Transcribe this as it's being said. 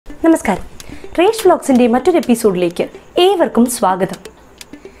നമസ്കാരം. റേഷ് വ്ലോഗ്സിൻ്റെ മറ്റൊരു എപ്പിസോഡിലേക്ക് ഏവർക്കും സ്വാഗതം.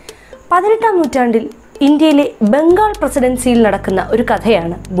 18ാം നൂറ്റാണ്ടിൽ ഇന്ത്യയിലെ ബംഗാൾ പ്രസിഡൻസിയിൽ നടക്കുന്ന ഒരു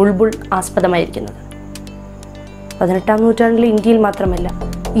കഥയാണ് ബുൾബുൾ ആസ്പദമായിരിക്കുന്നത്. 18ാം നൂറ്റാണ്ടിലെ ഇന്ത്യയിൽ മാത്രമല്ല,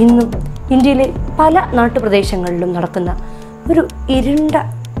 ഇന്നും ഇന്ത്യയിലെ പല നാട്ടുപ്രദേശങ്ങളിലും നടക്കുന്ന ഒരു ഇരുണ്ട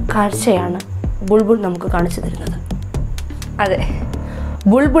കാഴ്ചയാണ് ബുൾബുൾ നമുക്ക് കാണിച്ചു തരുന്നത്. അതെ,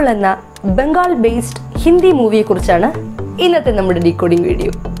 ബുൾബുൾ എന്ന ബംഗാൾ ബേസ്ഡ് ഹിന്ദി മൂവിയെക്കുറിച്ചാണ് ഇന്നത്തെ നമ്മുടെ ഡീകോഡിംഗ്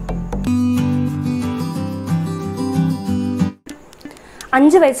വീഡിയോ.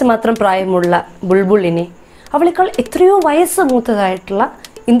 5 വയസ്സ് മാത്രം പ്രായമുള്ള ബുൾബുളിനെ അവളേക്കാൾ എത്രയോ വയസ്സ് മൂത്തതായിട്ടുള്ള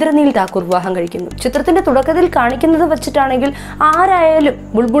ഇന്ദ്രനീൽ ഠാക്കൂർ വിവാഹം കഴിക്കുന്നു. ചിത്രത്തിന്റെ തുടക്കത്തിൽ കാണിക്കുന്നത് വെച്ചിട്ടാണെങ്കിൽ ആരായാലും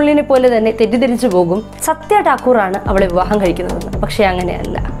ബുൾബുളിനെ പോലെ തന്നെ തെറ്റിദ്ധരിച്ചു പോകും സത്യ ഠാക്കൂറാണ് അവളെ വിവാഹം കഴിക്കുന്നതെന്ന്. പക്ഷെ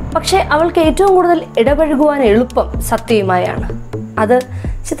അങ്ങനെയല്ല. പക്ഷെ അവൾക്ക് ഏറ്റവും കൂടുതൽ ഇടപഴകുവാൻ എളുപ്പം സത്യയുമായാണ്. അത്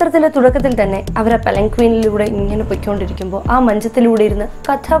ചിത്രത്തിന്റെ തുടക്കത്തിൽ തന്നെ അവരെ പലങ്ക്വീനിലൂടെ ഇങ്ങനെ പൊയ്ക്കൊണ്ടിരിക്കുമ്പോൾ ആ മഞ്ചത്തിലൂടെ ഇരുന്ന്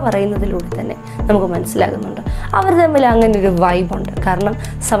കഥ പറയുന്നതിലൂടെ തന്നെ നമുക്ക് മനസ്സിലാകുന്നുണ്ട് അവർ തമ്മിൽ അങ്ങനെ ഒരു വൈബുണ്ട്. കാരണം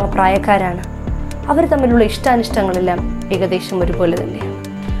സമപ്രായക്കാരാണ്. അവർ തമ്മിലുള്ള ഇഷ്ടാനിഷ്ടങ്ങളെല്ലാം ഏകദേശം ഒരുപോലെ തന്നെയാണ്.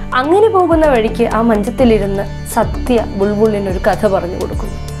 അങ്ങനെ പോകുന്ന വഴിക്ക് ആ മഞ്ചത്തിലിരുന്ന് സത്യ ബുൾബുളിനൊരു കഥ പറഞ്ഞു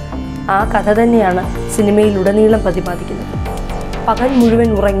കൊടുക്കുന്നു. ആ കഥ തന്നെയാണ് സിനിമയിലുടനീളം പ്രതിപാദിക്കുന്നത്. പകൽ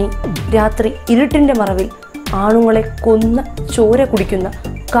മുഴുവൻ ഉറങ്ങി രാത്രി ഇരുട്ടിൻ്റെ മറവിൽ ആണുങ്ങളെ കൊന്ന് ചോര കുടിക്കുന്ന,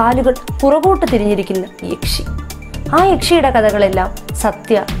 കാലുകൾ പുറകോട്ട് തിരിഞ്ഞിരിക്കുന്ന യക്ഷി. ആ യക്ഷിയുടെ കഥകളെല്ലാം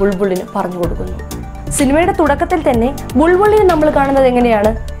സത്യ ബുൾബുളിന് പറഞ്ഞു കൊടുക്കുന്നു. സിനിമയുടെ തുടക്കത്തിൽ തന്നെ ബുൾബുളിനെ നമ്മൾ കാണുന്നത്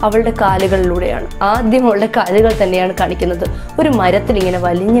എങ്ങനെയാണ്? അവളുടെ കാലുകളിലൂടെയാണ്. ആദ്യം അവളുടെ കാലുകൾ തന്നെയാണ് കാണിക്കുന്നത്. ഒരു മരത്തിൽ ഇങ്ങനെ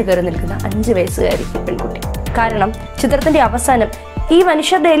വലിഞ്ഞു കയറി നിൽക്കുന്ന 5 വയസ്സുകാരി പെൺകുട്ടി. കാരണം ചിത്രത്തിന്റെ അവസാനം ഈ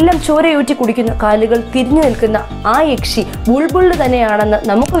മനുഷ്യരുടെ എല്ലാം ചോരയൂറ്റി കുടിക്കുന്ന, കാലുകൾ തിരിഞ്ഞു നിൽക്കുന്ന ആ യക്ഷി ബുൾബുൾ തന്നെയാണെന്ന്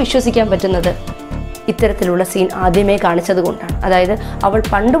നമുക്ക് വിശ്വസിക്കാൻ പറ്റുന്നത് ഇത്തരത്തിലുള്ള സീൻ ആദ്യമേ കാണിച്ചത് കൊണ്ടാണ്. അതായത് അവൾ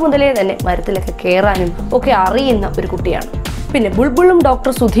പണ്ട് മുതലേ തന്നെ മരത്തിലൊക്കെ കയറാനും ഒക്കെ അറിയുന്ന ഒരു കുട്ടിയാണ്. പിന്നെ ബുൾബുളും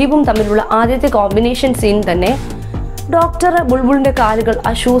ഡോക്ടർ സുധീപും തമ്മിലുള്ള ആദ്യത്തെ കോമ്പിനേഷൻ സീൻ തന്നെ ഡോക്ടർ ബുൾബുളിന്റെ കാലുകൾ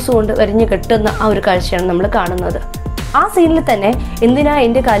ആ ഷൂസ് കൊണ്ട് വരിഞ്ഞു കെട്ടുന്ന ആ ഒരു കാഴ്ചയാണ് നമ്മൾ കാണുന്നത്. ആ സീനിൽ തന്നെ എന്തിനാ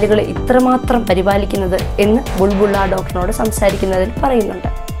എൻ്റെ കാലുകളെ ഇത്രമാത്രം പരിപാലിക്കുന്നത് എന്ന് ബുൾബുൾ ആ ഡോക്ടറിനോട് സംസാരിക്കുന്നതിൽ പറയുന്നുണ്ട്.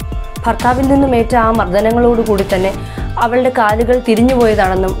 ഭർത്താവിൽ നിന്നും ഏറ്റ ആ മർദ്ദനങ്ങളോടുകൂടി തന്നെ അവളുടെ കാലുകൾ തിരിഞ്ഞു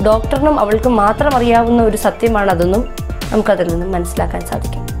പോയതാണെന്നും ഡോക്ടറിനും അവൾക്ക് മാത്രം അറിയാവുന്ന ഒരു സത്യമാണതെന്നും നമുക്കതിൽ നിന്നും മനസ്സിലാക്കാൻ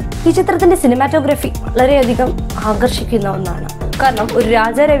സാധിക്കും. ഈ ചിത്രത്തിന്റെ സിനിമാറ്റോഗ്രഫി വളരെയധികം ആകർഷിക്കുന്ന ഒന്നാണ്. കാരണം ഒരു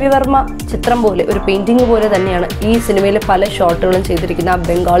രാജാ രവിവർമ്മ ചിത്രം പോലെ, ഒരു പെയിന്റിങ് പോലെ തന്നെയാണ് ഈ സിനിമയിലെ പല ഷോട്ടുകളും ചെയ്തിരിക്കുന്ന. ആ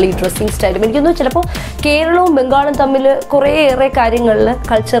ബംഗാളി ഡ്രസ്സിങ് സ്റ്റൈലും എനിക്ക് തോന്നുന്നു ചിലപ്പോൾ കേരളവും ബംഗാളും തമ്മിൽ കുറേയേറെ കാര്യങ്ങളിൽ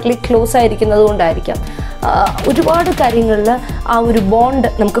കൾച്ചറലി ക്ലോസ് ആയിരിക്കുന്നത് കൊണ്ടായിരിക്കാം ഒരുപാട് കാര്യങ്ങളിൽ ആ ഒരു ബോണ്ട്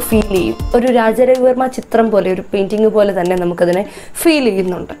നമുക്ക് ഫീൽ ചെയ്യും. ഒരു രാജാ രവിവർമ്മ ചിത്രം പോലെ, ഒരു പെയിന്റിങ് പോലെ തന്നെ നമുക്കതിനെ ഫീൽ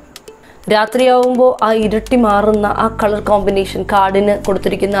ചെയ്യുന്നുണ്ട്. രാത്രിയാവുമ്പോൾ ആ ഇരുട്ടി മാറുന്ന ആ കളർ കോമ്പിനേഷൻ, കാടിന്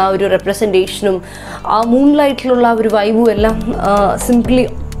കൊടുത്തിരിക്കുന്ന ആ ഒരു റെപ്രസെൻറ്റേഷനും ആ മൂൺലൈറ്റിലുള്ള ആ ഒരു വൈബും എല്ലാം സിംപ്ലി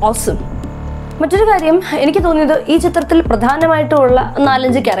ഓസം. മറ്റൊരു കാര്യം എനിക്ക് തോന്നിയത്, ഈ ചിത്രത്തിൽ പ്രധാനമായിട്ടുള്ള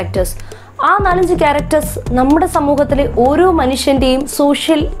 4-5 ക്യാരക്ടേഴ്സ്, ആ 4-5 ക്യാരക്ടേഴ്സ് നമ്മുടെ സമൂഹത്തിലെ ഓരോ മനുഷ്യൻ്റെയും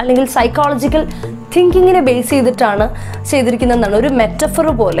സോഷ്യൽ അല്ലെങ്കിൽ സൈക്കോളജിക്കൽ തിങ്കിങ്ങിനെ ബേസ് ചെയ്തിട്ടാണ് ചെയ്തിരിക്കുന്നതെന്നാണ്, ഒരു മെറ്റഫർ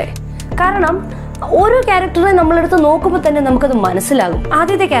പോലെ. കാരണം ഓരോ ക്യാരക്ടറിനെ നമ്മളെടുത്ത് നോക്കുമ്പോൾ തന്നെ നമുക്കത് മനസ്സിലാകും.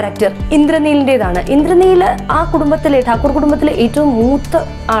 ആദ്യത്തെ ക്യാരക്ടർ ഇന്ദ്രനീലിൻ്റെതാണ്. ഇന്ദ്രനീൽ ആ കുടുംബത്തിലെ, ഠാക്കൂർ കുടുംബത്തിലെ ഏറ്റവും മൂത്ത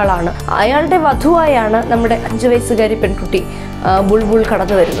ആളാണ്. അയാളുടെ വധുവായാണ് നമ്മുടെ 5 വയസ്സുകാരി പെൺകുട്ടി ബുൾബുൾ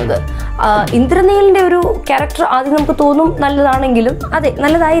കടന്നു വരുന്നത്. ഇന്ദ്രനീലിൻ്റെ ഒരു ക്യാരക്ടർ ആദ്യം നമുക്ക് തോന്നും നല്ലതാണെങ്കിലും, അതെ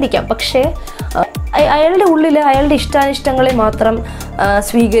നല്ലതായിരിക്കാം, പക്ഷേ അയാളുടെ ഉള്ളിൽ അയാളുടെ ഇഷ്ടാനിഷ്ടങ്ങളെ മാത്രം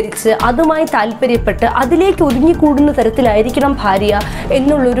സ്വീകരിച്ച് അതുമായി താല്പര്യപ്പെട്ട് അതിലേക്ക് ഒതുങ്ങിക്കൂടുന്ന തരത്തിലായിരിക്കണം ഭാര്യ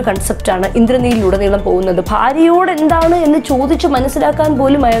എന്നുള്ളൊരു കൺസെപ്റ്റാണ് ഇന്ദ്രനീലിലുടനീളം പോകുന്നത്. ഭാര്യയോട് എന്താണ് എന്ന് ചോദിച്ച് മനസ്സിലാക്കാൻ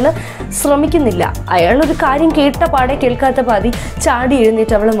പോലും അയാൾ ശ്രമിക്കുന്നില്ല. അയാളൊരു കാര്യം കേട്ട പാടെ കേൾക്കാത്ത പാതി ചാടി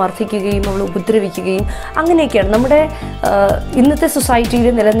എഴുന്നേറ്റ് അവളെ മർദ്ദിക്കുകയും അവളെ ഉപദ്രവിക്കുകയും അങ്ങനെയൊക്കെയാണ് നമ്മുടെ ഇന്നത്തെ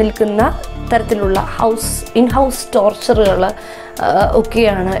സൊസൈറ്റിയിൽ നിലനിൽക്കുന്ന തരത്തിലുള്ള ഇൻ ഹൗസ് ടോർച്ചറുകൾ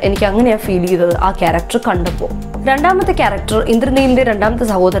ഒക്കെയാണ് എനിക്ക് അങ്ങനെയാണ് ഫീൽ ചെയ്തത് ആ ക്യാരക്ടർ കണ്ടപ്പോൾ. രണ്ടാമത്തെ ക്യാരക്ടർ ഇന്ദ്രനീലിൻ്റെ രണ്ടാമത്തെ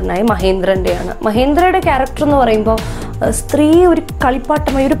സഹോദരനായ മഹേന്ദ്രൻ്റെയാണ്. മഹേന്ദ്രയുടെ ക്യാരക്ടർ എന്ന് പറയുമ്പോൾ സ്ത്രീയെ ഒരു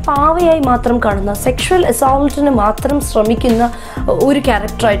കളിപ്പാട്ടമായി, ഒരു പാവയായി മാത്രം കാണുന്ന, സെക്ഷൽ അസോൾട്ടിന് മാത്രം ശ്രമിക്കുന്ന ഒരു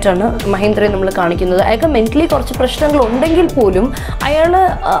ക്യാരക്ടറായിട്ടാണ് മഹേന്ദ്രയെ നമ്മൾ കാണിക്കുന്നത്. അയാൾക്ക് മെൻ്റലി കുറച്ച് പ്രശ്നങ്ങൾ ഉണ്ടെങ്കിൽ പോലും അയാൾ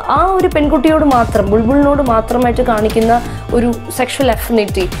ആ ഒരു പെൺകുട്ടിയോട് മാത്രം, ബുൾബുളിനോട് മാത്രമായിട്ട് കാണിക്കുന്ന ഒരു സെക്ഷൽ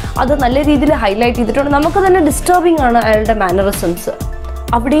അഫിനിറ്റി അത് നല്ല രീതിയിൽ ഹൈലൈറ്റ് ചെയ്തിട്ടുണ്ട്. നമുക്ക് തന്നെ ഡിസ്റ്റർബിംഗ് ആണ് അയാളുടെ മാനറിസംസ്.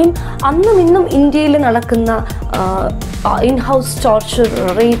 അവിടെയും അന്നും ഇന്നും ഇന്ത്യയിൽ നടക്കുന്ന ഇൻ ഹൗസ് ടോർച്ചർ,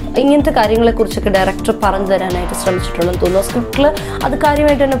 റേപ്പ്, ഇങ്ങനത്തെ കാര്യങ്ങളെക്കുറിച്ചൊക്കെ ഡയറക്ടർ പറഞ്ഞു തരാനായിട്ട് ശ്രമിച്ചിട്ടുണ്ടെന്ന് തോന്നുന്നു. സ്ക്രിപ്റ്റിൽ അത്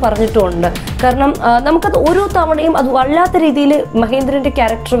കാര്യമായിട്ട് തന്നെ പറഞ്ഞിട്ടുമുണ്ട്. കാരണം നമുക്കത് ഓരോ തവണയും അത് വല്ലാത്ത രീതിയിൽ മഹേന്ദ്രൻ്റെ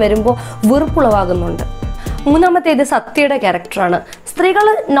ക്യാരക്ടർ വരുമ്പോൾ വെറുപ്പുളവാകുന്നുണ്ട്. മൂന്നാമത്തേത് സത്യയുടെ ക്യാരക്ടറാണ്. സ്ത്രീകൾ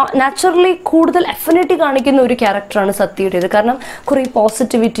നാച്ചുറലി കൂടുതൽ അഫിനിറ്റി കാണിക്കുന്ന ഒരു ക്യാരക്ടറാണ് സത്യയുടേത്. കാരണം കുറേ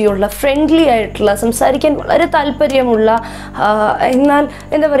പോസിറ്റിവിറ്റിയുള്ള, ഫ്രണ്ട്ലി ആയിട്ടുള്ള, സംസാരിക്കാൻ വളരെ താല്പര്യമുള്ള, എന്നാൽ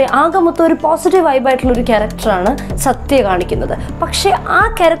എന്താ പറയുക, ആകെ മൊത്തം ഒരു പോസിറ്റീവ് വൈബായിട്ടുള്ള ഒരു ക്യാരക്ടറാണ് സത്യ കാണിക്കുന്നത്. പക്ഷേ ആ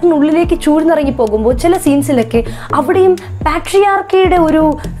ക്യാരക്ടറിനുള്ളിലേക്ക് ചൂഴ്ന്നിറങ്ങി പോകുമ്പോൾ ചില സീൻസിലൊക്കെ അവിടെയും പാട്രിയാർക്കിയുടെ ഒരു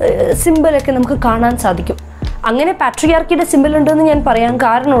സിമ്പിളൊക്കെ നമുക്ക് കാണാൻ സാധിക്കും. അങ്ങനെ പാട്രിയാർക്കിയുടെ സിമ്പിൾ ഉണ്ടെന്ന് ഞാൻ പറയാൻ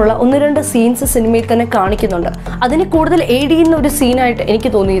കാരണമുള്ള 1-2 സീൻസ് സിനിമയിൽ തന്നെ കാണിക്കുന്നുണ്ട്. അതിന് കൂടുതൽ എയ്ഡ് ചെയ്യുന്ന ഒരു സീനായിട്ട് എനിക്ക്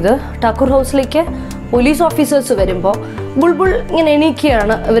തോന്നിയത്, ടാക്കൂർ ഹൗസിലേക്ക് പോലീസ് ഓഫീസേഴ്സ് വരുമ്പോൾ ബുൾബുൾ ഇങ്ങനെ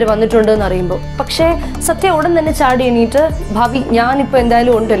എണീക്കുകയാണ് ഇവർ വന്നിട്ടുണ്ടെന്ന് അറിയുമ്പോൾ. പക്ഷേ സത്യ ഉടൻ തന്നെ ചാടി എണീറ്റ്, ഭാവി ഞാനിപ്പോൾ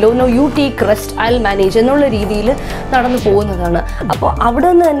എന്തായാലും ഉണ്ടല്ലോ, no you take rest, I will manage എന്നുള്ള രീതിയിൽ നടന്നു പോകുന്നതാണ്. അപ്പോൾ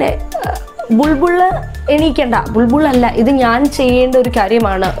അവിടെ നിന്ന് തന്നെ ബുൾബുള് എണീക്കണ്ട, ബുൾബുളല്ല, ഇത് ഞാൻ ചെയ്യേണ്ട ഒരു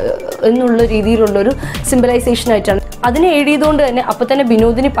കാര്യമാണ് എന്നുള്ള രീതിയിലുള്ളൊരു സിംബലൈസേഷൻ ആയിട്ടാണ് അതിനെ എയ്ഡ് ചെയ്തുകൊണ്ട് തന്നെ. അപ്പം തന്നെ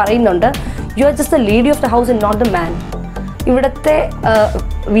വിനോദിനി പറയുന്നുണ്ട്, you are just the lady of the house and not the man. ഇവിടുത്തെ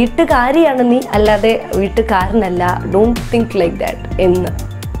വീട്ടുകാരിയാണ് നീ, അല്ലാതെ വീട്ടുകാരനല്ല, ഡോണ്ട് തിങ്ക് ലൈക്ക് ദാറ്റ് എന്ന്.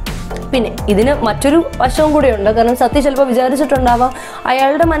 പിന്നെ ഇതിന് മറ്റൊരു വശവും കൂടെയുണ്ട്. കാരണം സത്യ ചിലപ്പോൾ വിചാരിച്ചിട്ടുണ്ടാവാം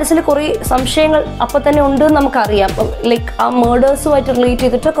അയാളുടെ മനസ്സിൽ കുറേ സംശയങ്ങൾ അപ്പം തന്നെ ഉണ്ട് എന്ന് നമുക്കറിയാം. അപ്പം ലൈക്ക് ആ മേഡേഴ്സുമായിട്ട് റിലേറ്റ്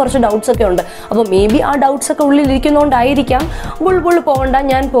ചെയ്തിട്ട് കുറച്ച് ഡൗട്ട്സ് ഒക്കെ ഉണ്ട്. അപ്പോൾ മേ ബി ആ ഡൗട്ട്സ് ഒക്കെ ഉള്ളിലിരിക്കുന്നതുകൊണ്ടായിരിക്കാം ബുൾബുൾ പോകണ്ട,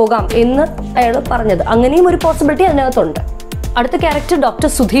 ഞാൻ പോകാം എന്ന് അയാൾ പറഞ്ഞത്. അങ്ങനെയും ഒരു പോസിബിലിറ്റി അതിനകത്തുണ്ട്. അടുത്ത ക്യാരക്ടർ ഡോക്ടർ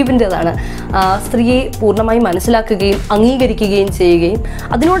സുധീപിൻ്റെതാണ്. സ്ത്രീയെ പൂർണ്ണമായി മനസ്സിലാക്കുകയും അംഗീകരിക്കുകയും ചെയ്യുകയും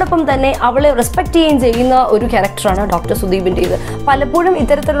അതിനോടൊപ്പം തന്നെ അവളെ റെസ്പെക്റ്റ് ചെയ്യുകയും ചെയ്യുന്ന ഒരു ക്യാരക്ടറാണ് ഡോക്ടർ സുധീപിൻ്റേത്. പലപ്പോഴും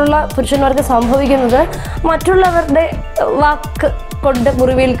ഇത്തരത്തിലുള്ള പുരുഷന്മാർക്ക് സംഭവിക്കുന്നത് മറ്റുള്ളവരുടെ വാക്ക് കൊണ്ട്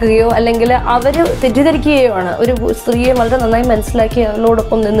മുറിവേൽക്കുകയോ അല്ലെങ്കിൽ അവർ തെറ്റിദ്ധരിക്കുകയോ ആണ്. ഒരു സ്ത്രീയെ വളരെ നന്നായി മനസ്സിലാക്കി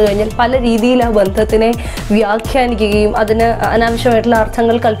അവളോടൊപ്പം നിന്ന് കഴിഞ്ഞാൽ പല രീതിയിൽ ആ ബന്ധത്തിനെ വ്യാഖ്യാനിക്കുകയും അതിന് അനാവശ്യമായിട്ടുള്ള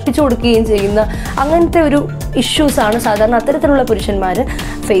അർത്ഥങ്ങൾ കൽപ്പിച്ചു കൊടുക്കുകയും ചെയ്യുന്ന അങ്ങനത്തെ ഒരു ഇഷ്യൂസാണ് സാധാരണ അത്തരത്തിലുള്ള പുരുഷന്മാർ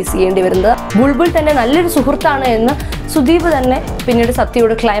ഫേസ് ചെയ്യേണ്ടി വരുന്നത്. ബുൾബുൾ തന്നെ നല്ലൊരു സുഹൃത്താണ് എന്ന് സുദീപ് തന്നെ പിന്നീട്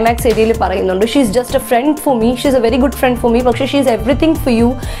സത്യയോട് ക്ലൈമാക്സ് ഏരിയയിൽ പറയുന്നുണ്ട്. She is just a friend for me, she is A very good friend for me, പക്ഷേ she is everything for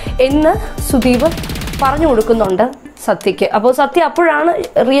you എന്ന് സുദീപ് പറഞ്ഞു കൊടുക്കുന്നുണ്ട് സത്യയ്ക്ക്. അപ്പോൾ സത്യ അപ്പോഴാണ്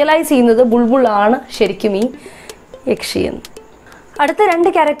റിയലൈസ് ചെയ്യുന്നത് ബുൾബുളാണ് ശരിക്കും ഈ യക്ഷിയെന്ന്. അടുത്ത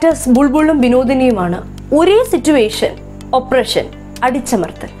 2 ക്യാരക്ടേഴ്സ് ബുൾബുളും വിനോദിനിയുമാണ്. ഒരേ സിറ്റുവേഷൻ, ഓപ്പറേഷൻ,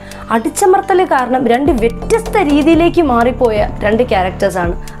 അടിച്ചമർത്തൽ കാരണം 2 വ്യത്യസ്ത രീതിയിലേക്ക് മാറിപ്പോയ 2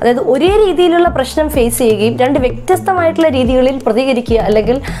 ക്യാരക്ടേഴ്സാണ്. അതായത് ഒരേ രീതിയിലുള്ള പ്രശ്നം ഫേസ് ചെയ്യുകയും 2 വ്യത്യസ്തമായിട്ടുള്ള രീതികളിൽ പ്രതികരിക്കുക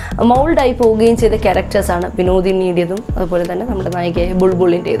അല്ലെങ്കിൽ മൗൾഡായി പോവുകയും ചെയ്ത ക്യാരക്ടേഴ്സാണ് വിനോദിനിയുടേതും അതുപോലെ തന്നെ നമ്മുടെ നായികയായ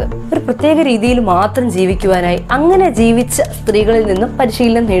ബുൾബുളിൻ്റേതും. ഒരു പ്രത്യേക രീതിയിൽ മാത്രം ജീവിക്കുവാനായി അങ്ങനെ ജീവിച്ച സ്ത്രീകളിൽ നിന്നും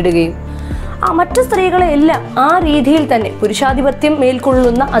പരിശീലനം നേടുകയും മറ്റു സ്ത്രീകളെ എല്ലാം ആ രീതിയിൽ തന്നെ പുരുഷാധിപത്യം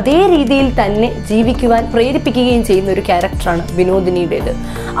മേൽക്കൊള്ളുന്ന അതേ രീതിയിൽ തന്നെ ജീവിക്കുവാൻ പ്രേരിപ്പിക്കുകയും ചെയ്യുന്ന ഒരു ക്യാരക്ടറാണ് വിനോദിനിയുടേത്.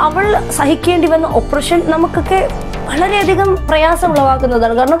 അവൾ സഹിക്കേണ്ടി വന്ന ഓപ്പറേഷൻ നമുക്കൊക്കെ വളരെയധികം പ്രയാസം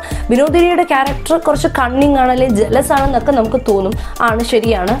ഉളവാക്കുന്നതാണ്. കാരണം വിനോദിനിയുടെ ക്യാരക്ടർ കുറച്ച് കണ്ണിങ് ആണ്, അല്ലെങ്കിൽ ജലസ് ആണെന്നൊക്കെ നമുക്ക് തോന്നും. ആണ്,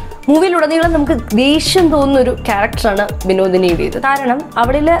 ശരിയാണ്. മൂവിയിലുടനീളം നമുക്ക് ദേഷ്യം തോന്നുന്ന ഒരു ക്യാരക്ടറാണ് വിനോദിനിയുടേത്. കാരണം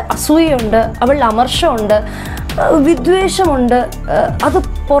അവളിൽ അസൂയയുണ്ട്, അവളിൽ അമർഷമുണ്ട്, വിദ്വേഷമുണ്ട്. അത്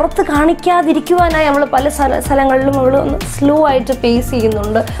പുറത്ത് കാണിക്കാതിരിക്കുവാനായി അവൾ പല സ്ഥലങ്ങളിലും അവൾ ഒന്ന് സ്ലോ ആയിട്ട് പേസ്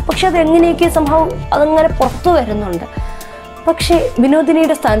ചെയ്യുന്നുണ്ട്. പക്ഷെ അത് എങ്ങനെയൊക്കെ സംഭവം അതങ്ങനെ പുറത്തു വരുന്നുണ്ട്. പക്ഷേ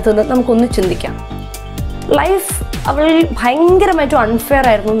വിനോദിനിയുടെ സ്ഥാനത്ത് നിന്ന് നമുക്കൊന്ന് ചിന്തിക്കാം. ലൈഫ് അവൾ ഭയങ്കരമായിട്ടും അൺഫെയർ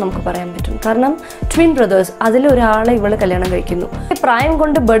ആയിരുന്നു എന്ന് നമുക്ക് പറയാൻ പറ്റും. കാരണം ട്വിൻ ബ്രദേഴ്സ്, അതിലൊരാളെ ഇവൾ കല്യാണം കഴിക്കുന്നു. പ്രായം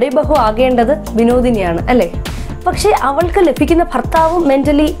കൊണ്ട് ബഡേ ബഹു ആകേണ്ടത് വിനോദിനിയാണ്, അല്ലേ? പക്ഷേ അവൾക്ക് ലഭിക്കുന്ന ഭർത്താവും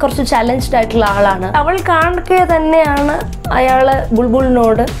മെന്റലി കുറച്ച് ചാലഞ്ച്ഡ് ആയിട്ടുള്ള ആളാണ്. അവൾ കാണുക തന്നെയാണ് അയാൾ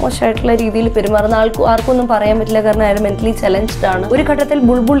ബുൾബുളിനോട് മോശമായിട്ടുള്ള രീതിയിൽ പെരുമാറുന്ന. ആർക്കൊന്നും പറയാൻ പറ്റില്ല, കാരണം അയാൾ മെന്റലി ചലഞ്ച്ഡ് ആണ്. ഒരു ഘട്ടത്തിൽ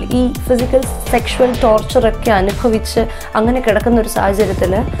ബുൾബുൾ ഈ ഫിസിക്കൽ സെക്ഷുവൽ ടോർച്ചറൊക്കെ അനുഭവിച്ച് അങ്ങനെ കിടക്കുന്ന ഒരു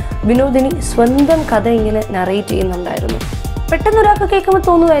സാഹചര്യത്തിൽ വിനോദിനി സ്വന്തം കഥ ഇങ്ങനെ നറേറ്റ് ചെയ്യുന്നുണ്ടായിരുന്നു. പെട്ടെന്ന് ഒരാൾക്ക് കേൾക്കുമ്പോൾ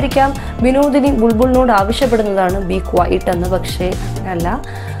തോന്നുമായിരിക്കാം വിനോദിനി ബുൾബുളിനോട് ആവശ്യപ്പെടുന്നതാണ് ബി ക്വൈറ്റ് എന്ന്. പക്ഷേ അല്ല,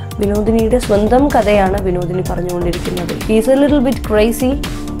 വിനോദിനിയുടെ സ്വന്തം കഥയാണ് വിനോദിനി പറഞ്ഞുകൊണ്ടിരിക്കുന്നത്. He's A little bit crazy,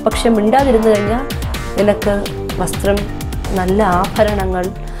 പക്ഷെ മിണ്ടാതിരുന്നു കഴിഞ്ഞാൽ നിനക്ക് വസ്ത്രം, നല്ല ആഭരണങ്ങൾ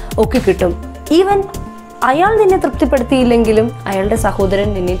ഒക്കെ കിട്ടും. ഈവൻ അയാൾ നിന്നെ തൃപ്തിപ്പെടുത്തിയില്ലെങ്കിലും അയാളുടെ സഹോദരൻ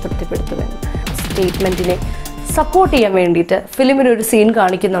നിന്നെ തൃപ്തിപ്പെടുത്തുക. സ്റ്റേറ്റ്മെൻറ്റിനെ സപ്പോർട്ട് ചെയ്യാൻ വേണ്ടിയിട്ട് ഫിലിമിലൊരു സീൻ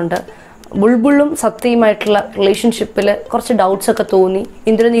കാണിക്കുന്നുണ്ട്. ബുൾബുളും സത്യയുമായിട്ടുള്ള റിലേഷൻഷിപ്പിൽ കുറച്ച് ഡൗട്ട്സൊക്കെ തോന്നി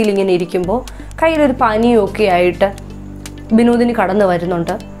ഇന്ദ്രനീൽ ഇങ്ങനെ ഇരിക്കുമ്പോൾ കയ്യിലൊരു പാനീയമൊക്കെ ആയിട്ട് വിനോദിനി കടന്നു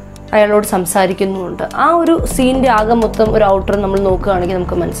വരുന്നുണ്ട്, അയാളോട് സംസാരിക്കുന്നുമുണ്ട്. ആ ഒരു സീനിൻ്റെ ആകെ മൊത്തം ഒരു ഔട്ടർ നമ്മൾ നോക്കുകയാണെങ്കിൽ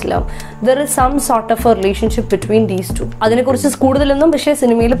നമുക്ക് മനസ്സിലാവും there is some sort of A relationship between these two. അതിനെക്കുറിച്ച് കൂടുതലൊന്നും പക്ഷേ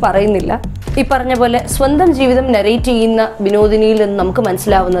സിനിമയിൽ പറയുന്നില്ല. ഈ പറഞ്ഞ പോലെ സ്വന്തം ജീവിതം നരേറ്റ് ചെയ്യുന്ന വിനോദിനിയിൽ നിന്ന് നമുക്ക്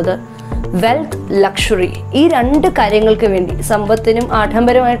മനസ്സിലാവുന്നത് വെൽത്ത്, ലക്ഷറി, ഈ 2 കാര്യങ്ങൾക്ക് വേണ്ടി, സമ്പത്തിനും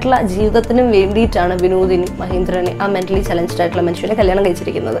ആഡംബരമായിട്ടുള്ള ജീവിതത്തിനും വേണ്ടിയിട്ടാണ് വിനോദിനി മഹേന്ദ്രനെ, ആ മെന്റലി ചലഞ്ച്ഡ് ആയിട്ടുള്ള മനുഷ്യനെ കല്യാണം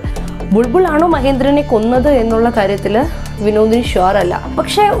കഴിച്ചിരിക്കുന്നത്. ബുൾബുൾ ആണോ മഹേന്ദ്രനെ കൊന്നത് എന്നുള്ള കാര്യത്തിൽ വിനോദിനി ഷുവർ അല്ല.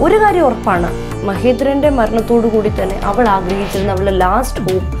 പക്ഷേ ഒരു കാര്യം ഉറപ്പാണ്, മഹേന്ദ്രൻ്റെ മരണത്തോടു കൂടി തന്നെ അവൾ ആഗ്രഹിച്ചിരുന്ന അവളുടെ ലാസ്റ്റ്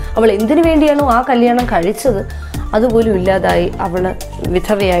ഹോപ്പ്, അവൾ എന്തിനു വേണ്ടിയാണോ ആ കല്യാണം കഴിച്ചത് അതുപോലും ഇല്ലാതായി അവൾ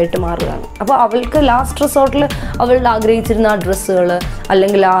വിധവയായിട്ട് മാറുകയാണ്. അപ്പോൾ അവൾക്ക് ലാസ്റ്റ് റിസോർട്ടിൽ അവളുടെ ആഗ്രഹിച്ചിരുന്ന ആ ഡ്രസ്സുകൾ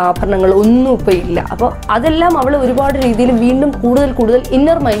അല്ലെങ്കിൽ ആ ആഭരണങ്ങൾ ഒന്നും ഇപ്പോൾ ഇല്ല. അപ്പോൾ അതെല്ലാം അവൾ ഒരുപാട് രീതിയിൽ വീണ്ടും കൂടുതൽ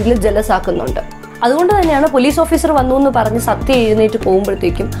ഇന്നർ മൈൻഡിൽ ജലസാക്കുന്നുണ്ട്. അതുകൊണ്ട് തന്നെയാണ് പോലീസ് ഓഫീസർ വന്നു എന്ന് പറഞ്ഞ് സത്യ എഴുന്നേറ്റ്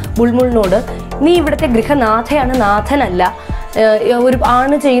പോകുമ്പോഴത്തേക്കും ബുൾബുളിനോട് നീ ഇവിടുത്തെ ഗൃഹനാഥയാണ്, നാഥനല്ല, ഒരു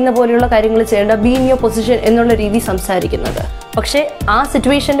ആണ് ചെയ്യുന്ന പോലെയുള്ള കാര്യങ്ങൾ ചെയ്യേണ്ട, ബി ഇൻ യുവർ പൊസിഷൻ എന്നുള്ള രീതി സംസാരിക്കുന്നത്. പക്ഷേ ആ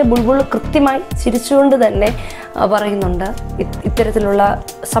സിറ്റുവേഷൻ്റെ ബുൾബുൾ കൃത്യമായി ചിരിച്ചുകൊണ്ട് തന്നെ പറയുന്നുണ്ട്, ഇത്തരത്തിലുള്ള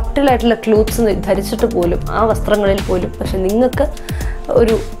സബ്റ്റിലായിട്ടുള്ള ക്ലോത്ത്സ് ധരിച്ചിട്ട് പോലും ആ വസ്ത്രങ്ങളിൽ പോലും പക്ഷെ നിങ്ങൾക്ക്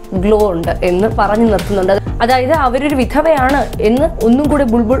ഒരു ഗ്ലോ ഉണ്ട് എന്ന് പറഞ്ഞു നിർത്തുന്നുണ്ട്. അതായത് അവരൊരു വിധവയാണ് എന്ന് ഒന്നും കൂടെ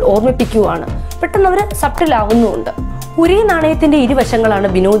ബുൾബുൾ ഓർമ്മിപ്പിക്കുകയാണ്. പെട്ടെന്ന് അവർ സബ്റ്റിലാവുന്നുമുണ്ട്. ഒരേ നാണയത്തിൻ്റെ ഇരുവശങ്ങളാണ്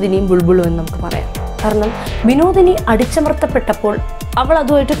വിനോദിനിയും ബുൾബുളും എന്ന് നമുക്ക് പറയാം. കാരണം വിനോദിനി അടിച്ചമർത്തപ്പെട്ടപ്പോൾ അവൾ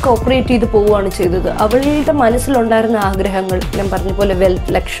അതുമായിട്ട് കോപ്പറേറ്റ് ചെയ്ത് പോവുകയാണ് ചെയ്തത്. അവളുടെ മനസ്സിലുണ്ടായിരുന്ന ആഗ്രഹങ്ങൾ, ഞാൻ പറഞ്ഞ പോലെ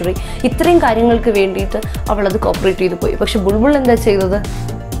വെൽത്ത്, ലക്ഷറി, ഇത്രയും കാര്യങ്ങൾക്ക് വേണ്ടിയിട്ട് അവളത് കോപ്പറേറ്റ് ചെയ്ത് പോയി. പക്ഷെ ബുൾബുൾ എന്താ ചെയ്തത്?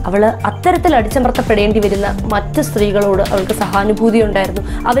 അവൾ അത്തരത്തിൽ അടിച്ചമർത്തപ്പെടേണ്ടി വരുന്ന മറ്റ് സ്ത്രീകളോട് അവൾക്ക് സഹാനുഭൂതി ഉണ്ടായിരുന്നു,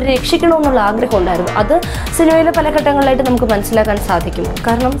 അവരെ രക്ഷിക്കണമെന്നുള്ള ആഗ്രഹം ഉണ്ടായിരുന്നു. അത് സിനിമയിലെ പല ഘട്ടങ്ങളിലായിട്ട് നമുക്ക് മനസ്സിലാക്കാൻ സാധിക്കും.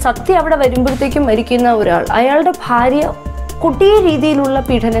 കാരണം സത്യ അവിടെ വരുമ്പോഴത്തേക്കും മരിക്കുന്ന ഒരാൾ, അയാളുടെ ഭാര്യ കൊടിയ രീതിയിലുള്ള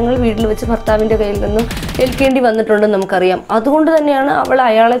പീഡനങ്ങൾ വീട്ടിൽ വെച്ച് ഭർത്താവിൻ്റെ കയ്യിൽ നിന്നും ഏൽക്കേണ്ടി വന്നിട്ടുണ്ടെന്ന് നമുക്കറിയാം. അതുകൊണ്ട് തന്നെയാണ് അവൾ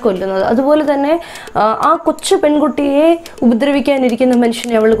അയാളെ കൊല്ലുന്നത്. അതുപോലെ തന്നെ ആ കൊച്ചു പെൺകുട്ടിയെ ഉപദ്രവിക്കാനിരിക്കുന്ന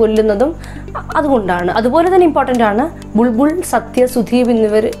മനുഷ്യനെ അവൾ കൊല്ലുന്നതും അതുകൊണ്ടാണ്. അതുപോലെ തന്നെ ഇമ്പോർട്ടൻ്റ് ആണ് ബുൾബുൾ, സത്യ, സുധീപ്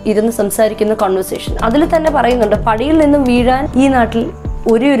എന്നിവർ ഇരുന്ന് സംസാരിക്കുന്ന കോൺവെർസേഷൻ. അതിൽ തന്നെ പറയുന്നുണ്ട്, പടിയിൽ നിന്നും വീഴാൻ ഈ നാട്ടിൽ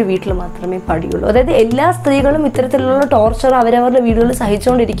ഒരേ ഒരു വീട്ടിൽ മാത്രമേ പടിയുള്ളൂ. അതായത് എല്ലാ സ്ത്രീകളും ഇത്തരത്തിലുള്ള ടോർച്ചർ അവരവരുടെ വീടുകളിൽ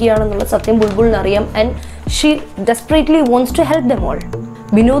സഹിച്ചുകൊണ്ടിരിക്കുകയാണെന്നുള്ള സത്യം ബുൾബുളിന് അറിയാം. And she desperately wants to help them all.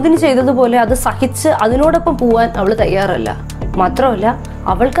 Vinodini ചെയ്തതുപോലെ അത് സഹിച്ച് അതിനോടൊപ്പം പോവാൻ അവൾ തയ്യാറല്ല. മാത്രമല്ല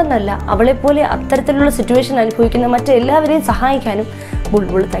അവൾക്കെന്നല്ല, അവളെപ്പോലെ അത്തരത്തിലുള്ള സിറ്റുവേഷൻ അനുഭവിക്കുന്ന മറ്റെല്ലാവരെയും സഹായിക്കാനും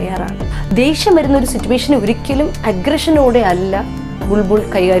ബുൾബുൾ തയ്യാറാണ്. ദേഷ്യം വരുന്ന ഒരു സിറ്റുവേഷന് ഒരിക്കലും അഗ്രഷനോടെ അല്ല ബുൾബുൾ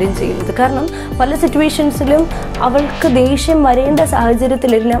കൈകാര്യം ചെയ്യുന്നത്. കാരണം പല സിറ്റുവേഷൻസിലും അവൾക്ക് ദേഷ്യം വരേണ്ട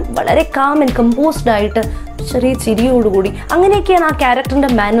സാഹചര്യത്തിലെല്ലാം വളരെ കാം ആൻഡ് കമ്പോസ്ഡ് ആയിട്ട് ചെറിയ ചിരിയോടുകൂടി, അങ്ങനെയൊക്കെയാണ് ആ ക്യാരക്ടറിൻ്റെ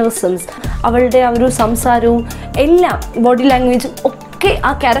മാനറിസംസ്, അവളുടെ ആ ഒരു സംസാരവും എല്ലാം, ബോഡി ലാംഗ്വേജും ഒക്കെ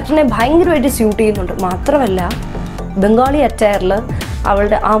ആ ക്യാരക്ടറിനെ ഭയങ്കരമായിട്ട് സ്യൂട്ട് ചെയ്യുന്നുണ്ട്. മാത്രമല്ല ബംഗാളി അറ്റയറിൽ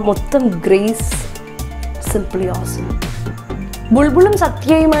അവളുടെ ആ മൊത്തം ഗ്രേസ് സിംപ്ലി ഓസം. ബുൾബുളും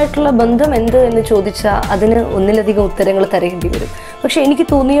സത്യയുമായിട്ടുള്ള ബന്ധം എന്ത് എന്ന് ചോദിച്ചാൽ അതിന് ഒന്നിലധികം ഉത്തരങ്ങൾ തരേണ്ടി വരും. പക്ഷെ എനിക്ക്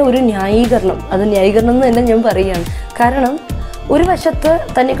തോന്നിയ ഒരു ന്യായീകരണം, അത് ന്യായീകരണം എന്ന് തന്നെ ഞാൻ പറയുകയാണ്. കാരണം ഒരു വശത്ത്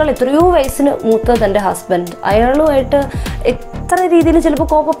തന്നെക്കാൾ എത്രയോ വയസ്സിന് മൂത്ത തൻ്റെ ഹസ്ബൻഡ്, അയാളുമായിട്ട് എത്ര രീതിയിൽ ചിലപ്പോൾ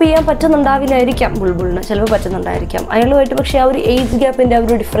കോപ്പപ്പ് ചെയ്യാൻ പറ്റുന്നുണ്ടാവില്ലായിരിക്കാം ബുൾബുളിന്, ചിലപ്പോൾ പറ്റുന്നുണ്ടായിരിക്കാം അയാളുമായിട്ട്. പക്ഷേ ആ ഒരു ഏജ് ഗ്യാപ്പിൻ്റെ ആ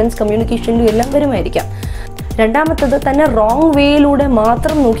ഒരു ഡിഫറൻസ് കമ്മ്യൂണിക്കേഷനിലും എല്ലാം വരുമായിരിക്കാം. രണ്ടാമത്തത് തന്നെ റോങ് വേയിലൂടെ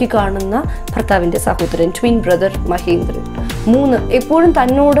മാത്രം നോക്കിക്കാണുന്ന ഭർത്താവിൻ്റെ സഹോദരൻ, ട്വിൻ ബ്രദർ മഹേന്ദ്രൻ. 3, എപ്പോഴും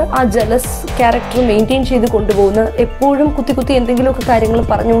തന്നോട് ആ ജലസ് ക്യാരക്ടർ മെയിൻറ്റെയിൻ ചെയ്ത് കൊണ്ടുപോകുന്ന, എപ്പോഴും കുത്തി എന്തെങ്കിലുമൊക്കെ കാര്യങ്ങൾ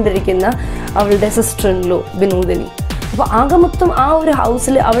പറഞ്ഞുകൊണ്ടിരിക്കുന്ന അവളുടെ സിസ്റ്റർ ഇൻ ലോ വിനോദിനി. അപ്പോൾ ആകെ മൊത്തം ആ ഒരു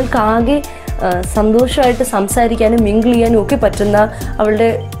ഹൗസിൽ അവൾക്കാകെ സന്തോഷമായിട്ട് സംസാരിക്കാനും മിങ്കിൾ ചെയ്യാനും ഒക്കെ പറ്റുന്ന അവളുടെ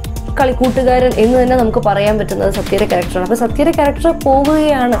കളിക്കൂട്ടുകാരൻ എന്ന് തന്നെ നമുക്ക് പറയാൻ പറ്റുന്നത് സത്യയുടെ ക്യാരക്ടറാണ്. അപ്പോൾ സത്യയുടെ ക്യാരക്ടർ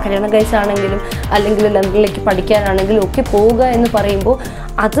പോവുകയാണ്, കല്യാണം കഴിച്ചാണെങ്കിലും അല്ലെങ്കിൽ ലണ്ടനിലേക്ക് പഠിക്കാനാണെങ്കിലും ഒക്കെ പോവുക എന്ന് പറയുമ്പോൾ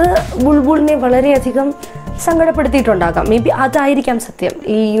അത് ബുൾബുളിനെ വളരെയധികം സങ്കടപ്പെടുത്തിയിട്ടുണ്ടാകാം. മേ ബി അതായിരിക്കാം സത്യം.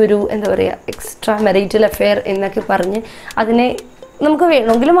 ഈ ഒരു എന്താ പറയുക, എക്സ്ട്രാ മെറിറ്റൽ അഫെയർ എന്നൊക്കെ പറഞ്ഞ് അതിനെ നമുക്ക്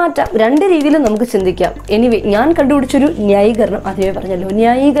വേണമെങ്കിൽ മാറ്റാം. 2 രീതിയിലും നമുക്ക് ചിന്തിക്കാം. എനിവേ ഞാൻ കണ്ടുപിടിച്ചൊരു ന്യായീകരണം, ആദ്യമേ പറഞ്ഞല്ലോ,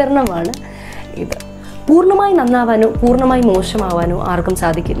 ന്യായീകരണമാണ് ഇത്. പൂർണ്ണമായി നന്നാവാനോ പൂർണ്ണമായി മോശമാവാനോ ആർക്കും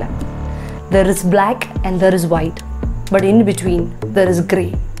സാധിക്കില്ല. There is black and there is white, but in between there is grey.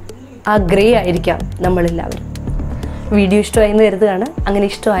 ആ ഗ്രേ ആയിരിക്കാം നമ്മളെല്ലാവരും. വീഡിയോ ഇഷ്ടമായെന്ന് കരുതുകയാണ്. അങ്ങനെ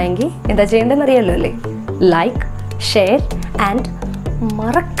ഇഷ്ടമായെങ്കിൽ എന്താ ചെയ്യേണ്ടതെന്ന് അറിയാമല്ലോ അല്ലേ? ലൈക്ക്, ഷെയർ ആൻഡ്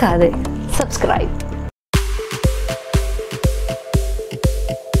മറക്കാതെ സബ്സ്ക്രൈബ്.